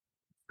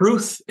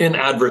Truth in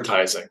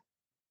advertising.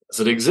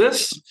 Does it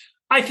exist?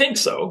 I think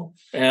so.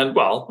 And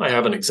well, I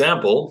have an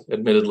example.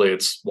 Admittedly,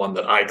 it's one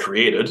that I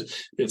created.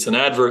 It's an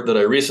advert that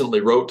I recently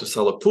wrote to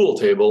sell a pool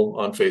table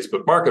on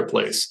Facebook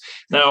Marketplace.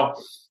 Now,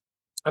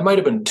 I might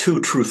have been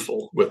too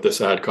truthful with this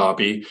ad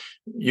copy.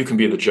 You can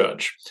be the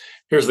judge.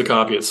 Here's the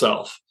copy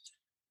itself.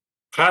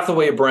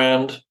 Hathaway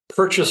brand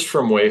purchased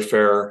from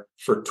Wayfair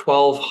for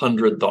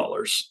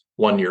 $1,200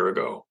 1 year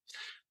ago.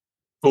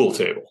 Pool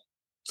table.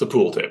 It's a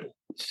pool table.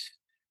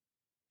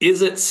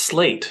 Is it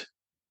slate?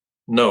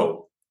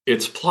 No,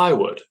 it's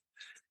plywood.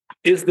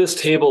 Is this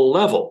table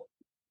level?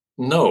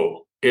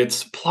 No,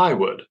 it's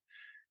plywood.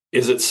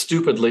 Is it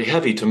stupidly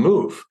heavy to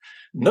move?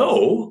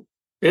 No,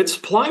 it's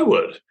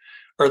plywood.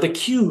 Are the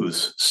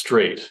cues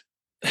straight?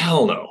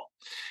 Hell no.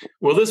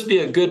 Will this be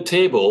a good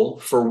table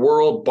for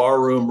World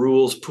Barroom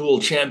Rules Pool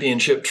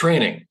Championship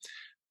training?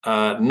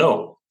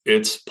 No,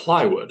 it's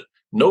plywood.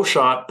 No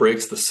shot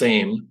breaks the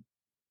same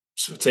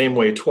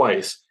way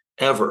twice,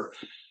 ever.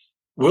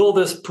 Will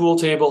this pool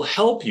table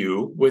help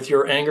you with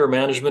your anger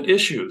management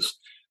issues?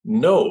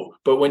 No,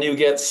 but when you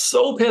get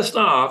so pissed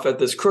off at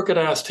this crooked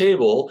ass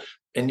table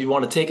and you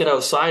want to take it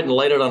outside and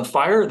light it on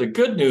fire, the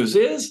good news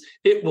is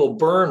it will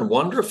burn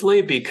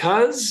wonderfully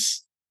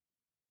because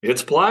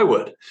it's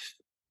plywood.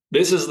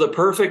 This is the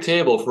perfect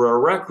table for a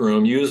rec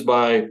room used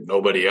by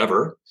nobody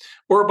ever,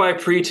 or by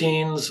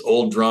preteens,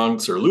 old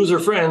drunks, or loser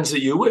friends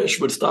that you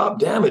wish would stop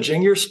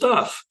damaging your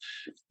stuff.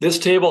 This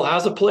table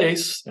has a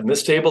place, and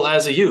this table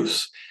has a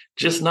use,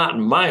 just not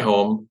in my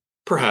home,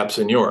 perhaps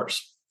in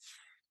yours.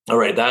 All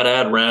right, that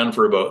ad ran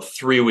for about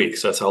 3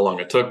 weeks. That's how long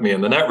it took me.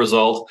 And the net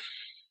result,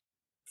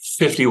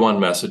 51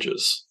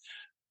 messages,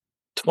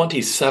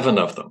 27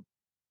 of them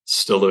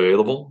still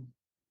available.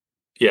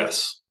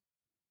 Yes.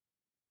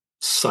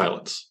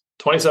 Silence.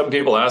 27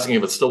 people asking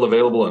if it's still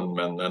available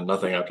and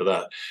nothing after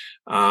that.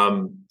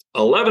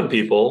 11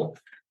 people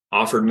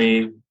offered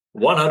me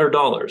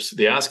 $100.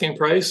 The asking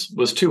price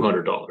was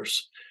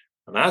 $200.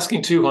 I'm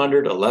asking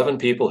 $200. 11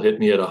 people hit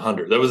me at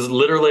 $100. That was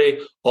literally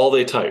all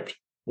they typed,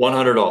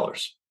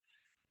 $100.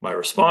 My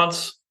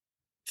response,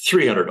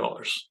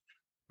 $300,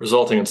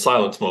 resulting in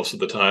silence most of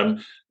the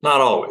time.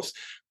 Not always.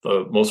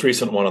 The most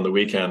recent one on the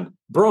weekend,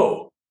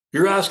 bro,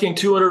 you're asking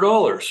 $200.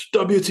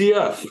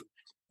 WTF?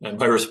 And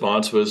my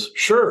response was,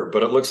 sure,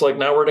 but it looks like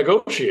now we're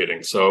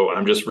negotiating. So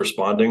I'm just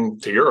responding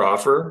to your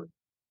offer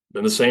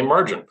in the same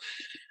margin.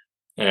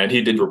 And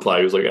he did reply.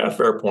 He was like,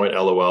 fair point,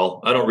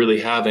 LOL. I don't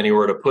really have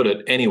anywhere to put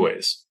it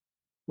anyways.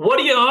 What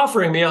are you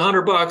offering me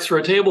 $100 for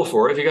a table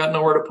for if you got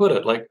nowhere to put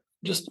it? Like,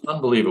 just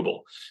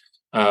unbelievable.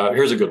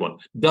 Here's a good one.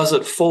 Does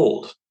it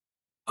fold?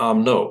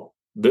 No,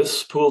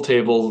 this pool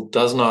table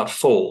does not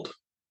fold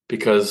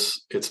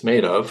because it's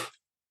made of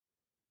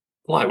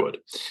plywood.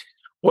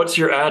 What's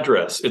your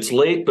address? It's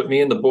late, but me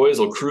and the boys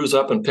will cruise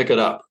up and pick it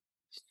up.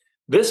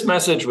 This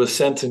message was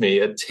sent to me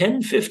at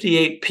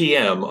 10:58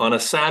 p.m. on a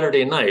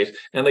Saturday night,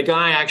 and the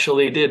guy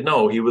actually did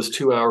know he was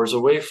 2 hours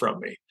away from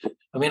me.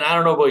 I mean, I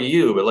don't know about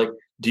you, but like,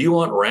 do you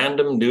want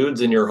random dudes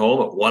in your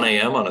home at 1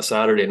 a.m. on a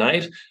Saturday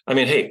night? I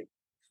mean, hey,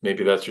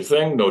 maybe that's your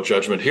thing. No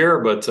judgment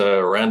here, but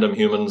random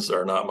humans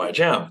are not my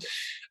jam.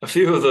 A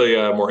few of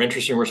the more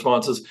interesting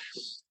responses.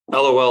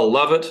 LOL,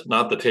 love it.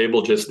 Not the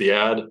table, just the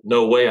ad.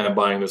 No way I'm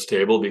buying this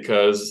table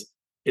because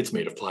it's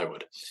made of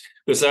plywood.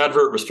 This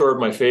advert restored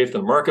my faith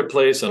in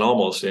Marketplace and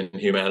almost in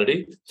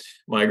humanity.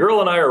 My girl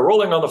and I are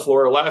rolling on the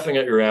floor laughing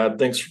at your ad.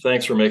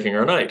 Thanks for making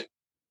our night.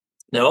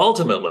 Now,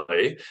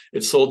 ultimately,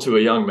 it sold to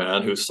a young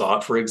man who saw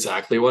it for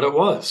exactly what it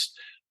was,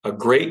 a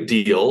great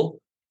deal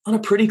on a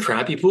pretty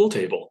crappy pool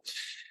table.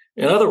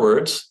 In other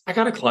words, I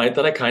got a client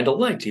that I kind of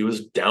liked. He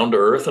was down to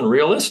earth and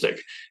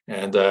realistic,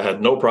 and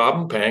had no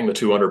problem paying the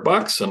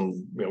 $200.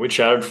 And we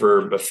chatted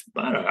for,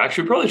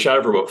 probably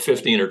chatted for about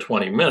 15 or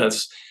 20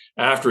 minutes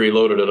after he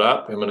loaded it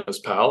up, him and his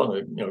pal,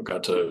 and I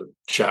got to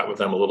chat with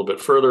them a little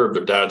bit further.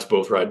 Their dads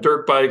both ride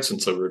dirt bikes,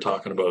 and so we were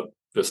talking about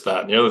this,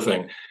 that, and the other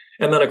thing.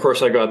 And then, of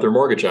course, I got their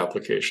mortgage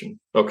application.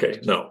 Okay,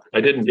 no,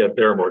 I didn't get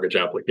their mortgage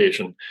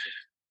application.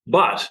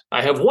 But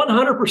I have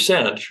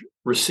 100%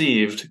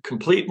 received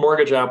complete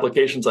mortgage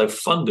applications. I've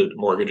funded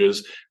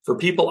mortgages for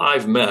people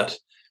I've met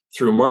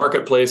through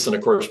Marketplace and,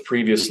 of course,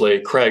 previously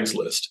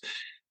Craigslist.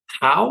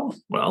 How?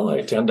 Well,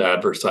 I tend to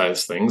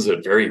advertise things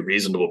at very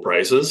reasonable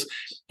prices,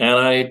 and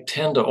I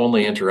tend to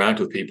only interact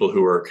with people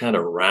who are kind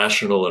of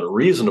rational and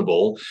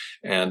reasonable.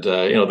 And,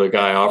 the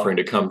guy offering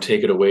to come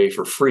take it away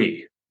for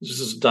free, this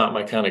is not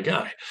my kind of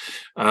guy.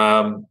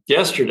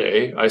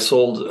 Yesterday, I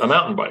sold a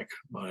mountain bike,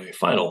 my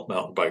final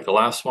mountain bike, the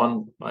last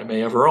one I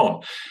may ever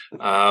own.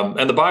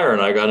 And the buyer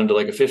and I got into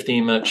like a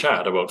 15-minute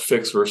chat about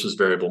fixed versus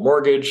variable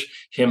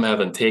mortgage, him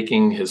having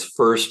taken his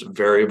first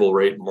variable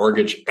rate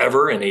mortgage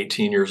ever in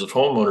 18 years of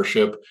home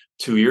ownership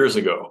 2 years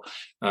ago.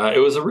 It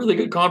was a really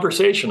good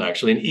conversation,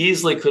 actually, and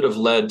easily could have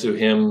led to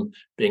him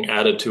being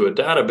added to a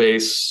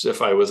database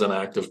if I was an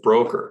active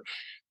broker.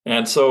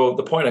 And so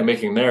the point I'm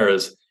making there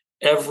is,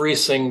 every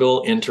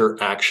single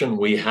interaction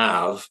we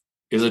have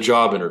is a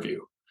job interview.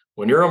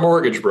 When you're a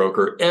mortgage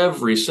broker,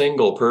 every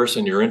single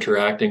person you're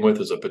interacting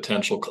with is a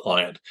potential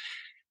client.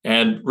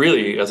 And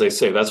really, as I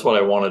say, that's what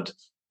I wanted to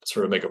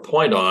sort of make a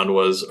point on,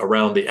 was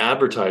around the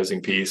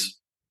advertising piece.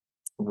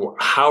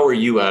 How are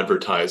you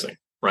advertising,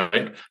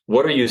 right?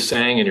 What are you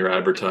saying in your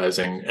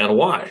advertising and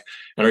why?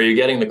 And are you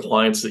getting the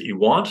clients that you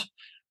want?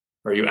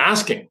 Are you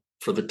asking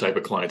for the type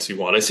of clients you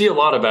want? I see a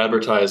lot of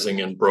advertising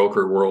in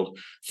broker world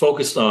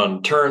focused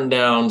on turn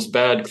downs,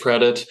 bad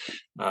credit.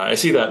 I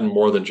see that in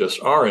more than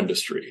just our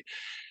industry.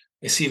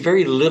 I see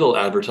very little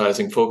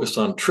advertising focused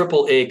on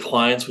AAA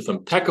clients with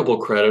impeccable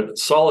credit,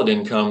 solid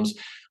incomes,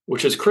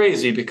 which is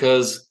crazy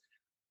because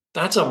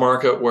that's a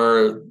market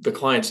where the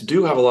clients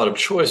do have a lot of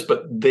choice,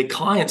 but the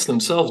clients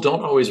themselves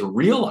don't always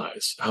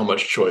realize how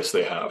much choice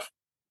they have.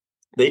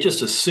 They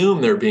just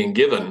assume they're being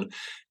given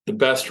the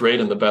best rate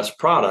and the best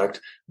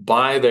product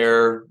by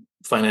their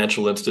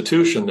financial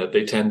institution that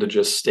they tend to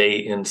just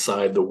stay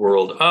inside the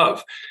world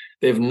of.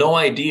 They have no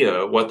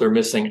idea what they're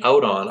missing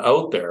out on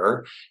out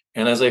there.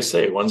 And as I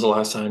say, when's the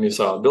last time you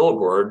saw a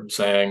billboard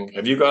saying,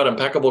 have you got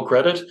impeccable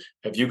credit?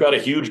 Have you got a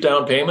huge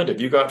down payment?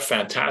 Have you got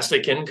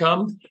fantastic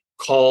income?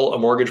 Call a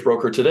mortgage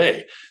broker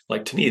today.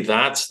 Like, to me,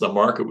 that's the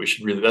market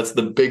that's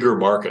the bigger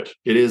market.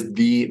 It is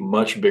the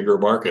much bigger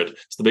market.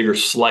 It's the bigger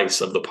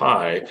slice of the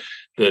pie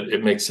that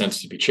it makes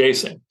sense to be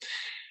chasing.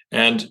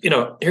 And,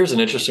 here's an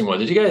interesting one.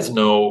 Did you guys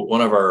know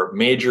one of our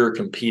major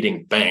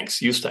competing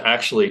banks used to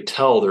actually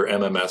tell their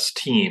MMS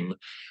team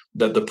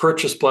that the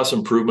Purchase Plus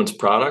Improvements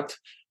product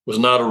was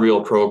not a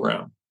real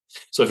program?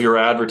 So if you're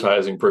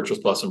advertising Purchase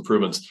Plus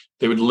Improvements,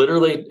 they would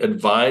literally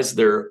advise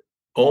their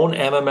own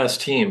MMS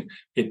team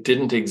it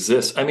didn't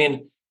exist. I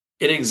mean,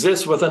 it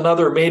exists with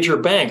another major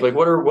bank. Like,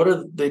 what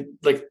are they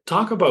like?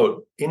 Talk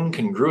about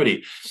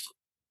incongruity.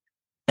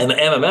 And the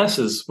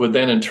MMSs would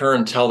then in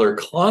turn tell their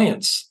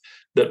clients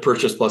that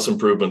Purchase Plus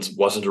Improvements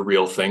wasn't a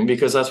real thing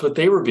because that's what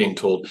they were being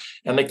told.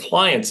 And the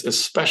clients,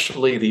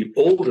 especially the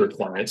older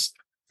clients,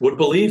 would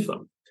believe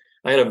them.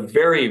 I had a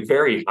very,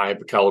 very high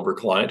caliber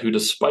client who,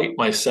 despite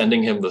my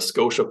sending him the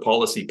Scotia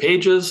policy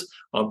pages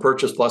on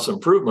Purchase Plus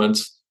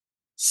Improvements,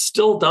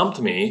 still dumped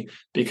me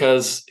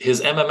because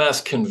his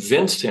MMS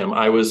convinced him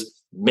I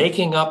was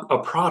making up a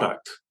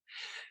product.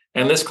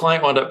 And this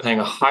client wound up paying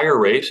a higher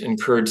rate,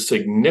 incurred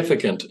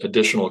significant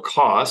additional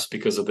costs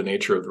because of the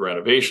nature of the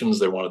renovations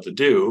they wanted to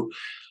do,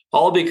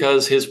 all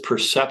because his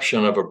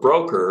perception of a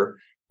broker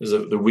is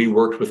that we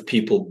worked with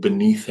people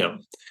beneath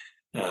him.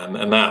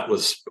 And that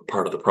was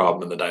part of the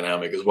problem in the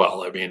dynamic as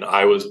well. I mean,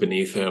 I was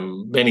beneath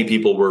him. Many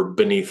people were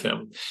beneath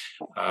him.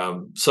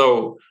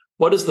 So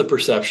what is the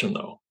perception,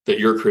 though, that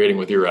you're creating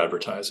with your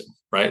advertising,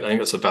 right? I think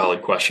that's a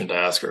valid question to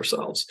ask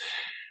ourselves.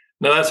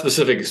 Now, that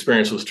specific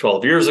experience was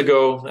 12 years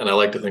ago, and I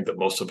like to think that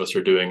most of us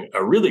are doing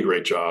a really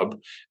great job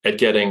at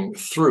getting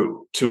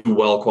through to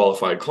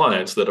well-qualified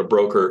clients that a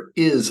broker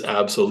is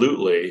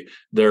absolutely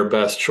their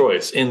best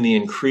choice in the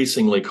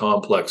increasingly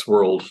complex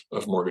world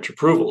of mortgage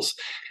approvals.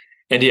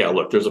 And yeah,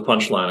 look, there's a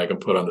punchline I can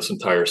put on this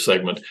entire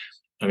segment.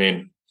 I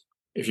mean,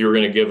 if you were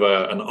going to give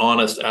an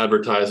honest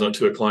advertisement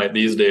to a client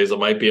these days, it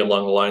might be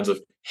along the lines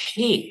of,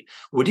 hey,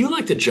 would you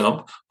like to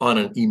jump on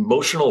an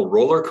emotional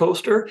roller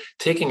coaster,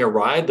 taking a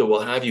ride that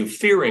will have you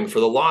fearing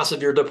for the loss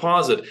of your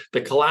deposit,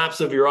 the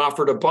collapse of your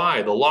offer to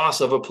buy, the loss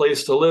of a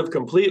place to live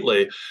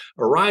completely,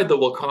 a ride that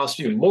will cost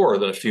you more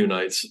than a few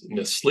nights'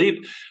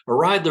 sleep, a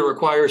ride that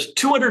requires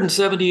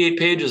 278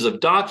 pages of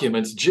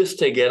documents just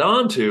to get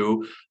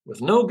onto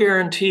with no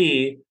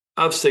guarantee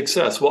of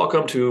success.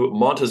 Welcome to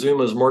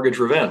Montezuma's Mortgage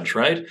Revenge,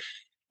 right?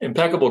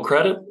 Impeccable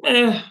credit?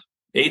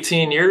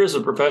 18 years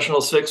of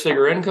professional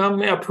six-figure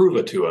income? Yeah, prove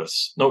it to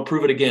us. No,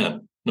 prove it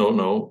again.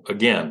 No,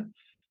 again.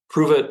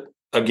 Prove it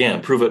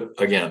again. Prove it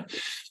again.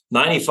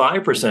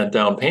 95%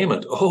 down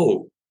payment.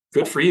 Oh,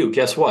 good for you.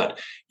 Guess what?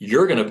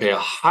 You're going to pay a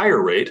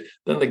higher rate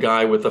than the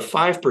guy with the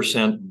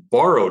 5%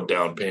 borrowed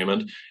down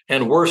payment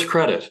and worse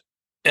credit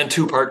and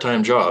 2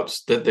 part-time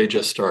jobs that they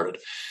just started.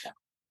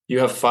 You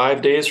have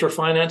 5 days for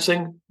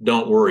financing?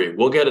 Don't worry.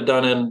 We'll get it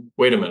done in,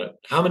 wait a minute,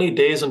 how many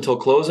days until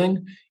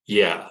closing?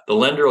 Yeah, the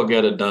lender will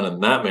get it done in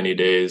that many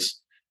days,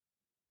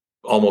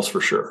 almost for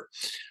sure,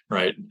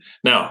 right?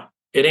 Now,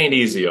 it ain't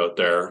easy out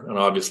there, and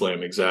obviously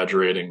I'm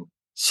exaggerating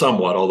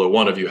somewhat, although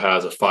one of you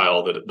has a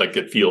file that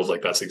it feels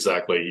like that's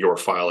exactly your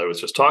file I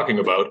was just talking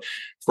about,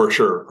 for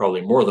sure,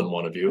 probably more than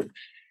one of you.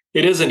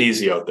 It isn't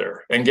easy out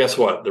there. And guess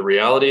what? The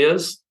reality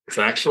is it's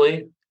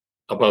actually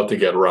about to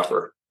get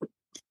rougher.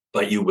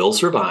 But you will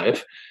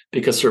survive,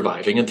 because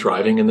surviving and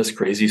thriving in this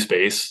crazy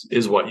space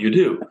is what you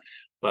do.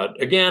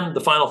 But again,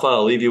 the final thought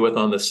I'll leave you with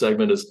on this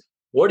segment is,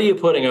 what are you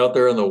putting out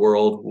there in the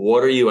world?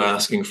 What are you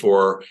asking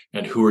for?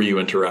 And who are you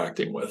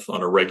interacting with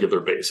on a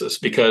regular basis?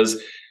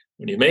 Because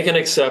when you make an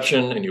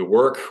exception and you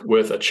work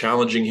with a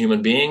challenging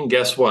human being,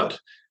 guess what?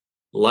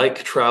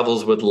 Like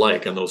travels with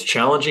like. And those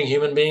challenging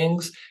human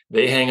beings,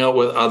 they hang out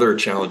with other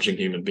challenging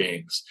human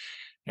beings.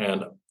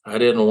 And I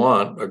didn't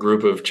want a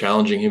group of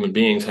challenging human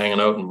beings hanging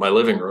out in my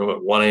living room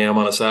at 1 a.m.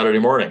 on a Saturday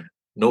morning.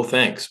 No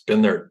thanks.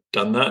 Been there,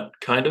 done that,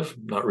 kind of.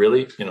 Not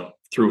really.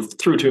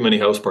 Through too many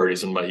house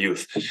parties in my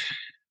youth.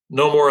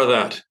 No more of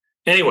that.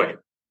 Anyway,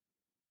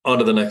 on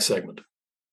to the next segment.